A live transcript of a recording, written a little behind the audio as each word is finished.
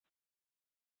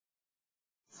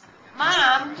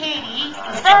from Katie.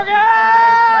 Fergus!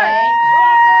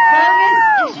 Fergus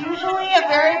is usually a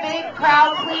very big,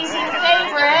 crowd-pleasing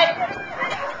favorite.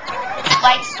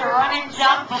 Likes to run and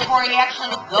jump before he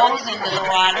actually goes into the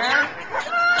water.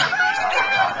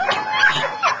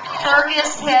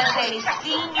 Fergus has a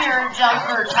senior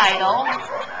jumper title,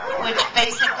 which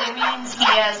basically means he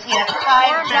has had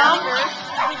 5 jumps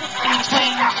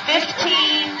between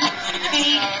 15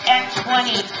 feet and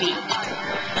 20 feet.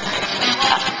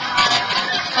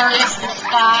 Fergus is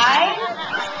 5,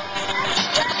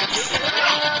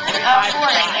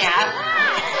 4.5.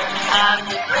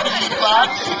 He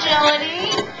loves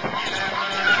agility.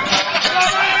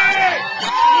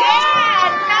 Yeah,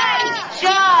 nice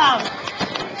jump.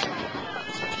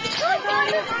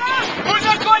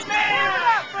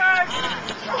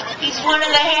 He's one of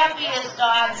the happiest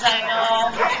dogs I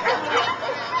know.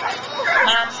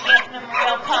 Mom's getting him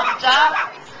real pumped up.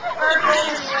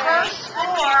 Fergus's first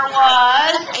score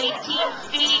was 18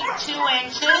 feet 2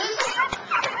 inches.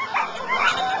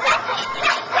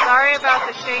 Sorry about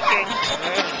the shaking.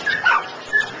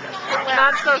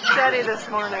 Not so steady this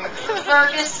morning.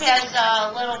 Fergus has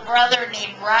a little brother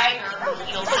named Ryder, who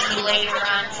you'll see later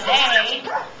on today.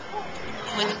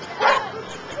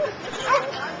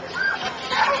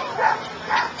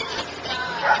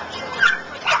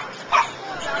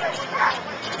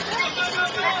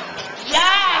 Yeah!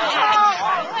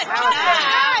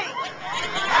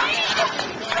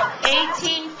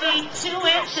 18 feet 2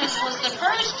 inches was the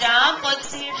first jump. Let's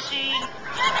see if she...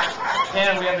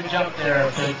 And we have a jump there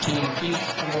of 13 feet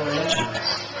 4 inches.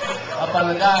 Up on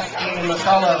the dock, Amy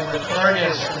McCullough with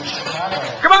Fergus from Chicago.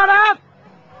 Come on up!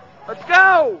 Let's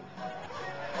go!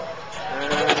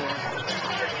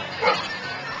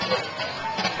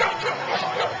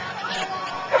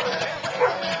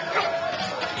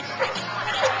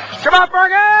 Come on,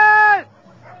 Fergus!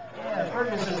 Yeah,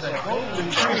 Fergus is a golden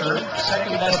retriever,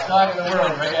 second best dog in the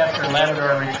world, right after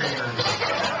Labrador retrievers.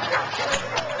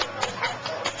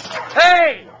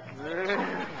 Hey!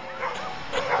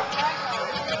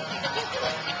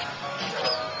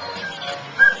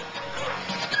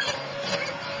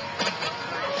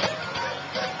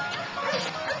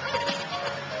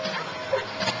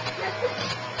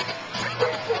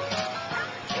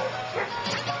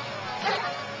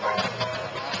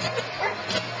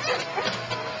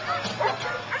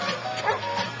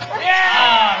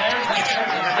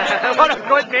 What a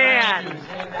good man!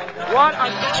 What a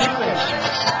good man!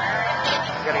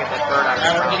 Gotta get this bird out of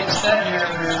Now we're getting set here to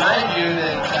remind you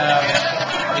that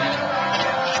the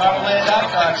Travelland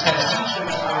Dockdogs has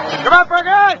t-shirts for you. Come on,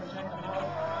 Fergus!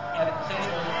 At the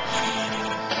table.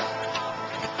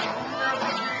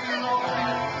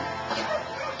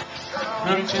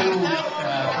 Room 2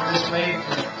 for this wave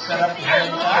to set up behind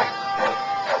the dock.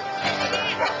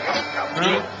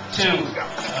 Route 2,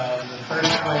 the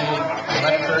first wave, the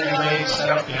left 30 wave set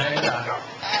up behind the dock.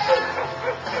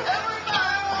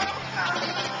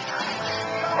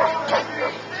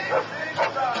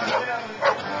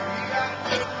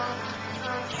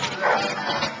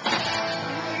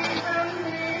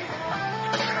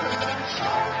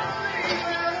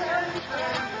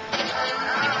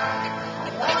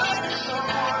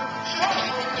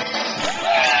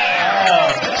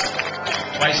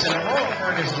 Twice in a row,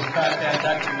 Fergus has caught that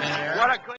duck in midair.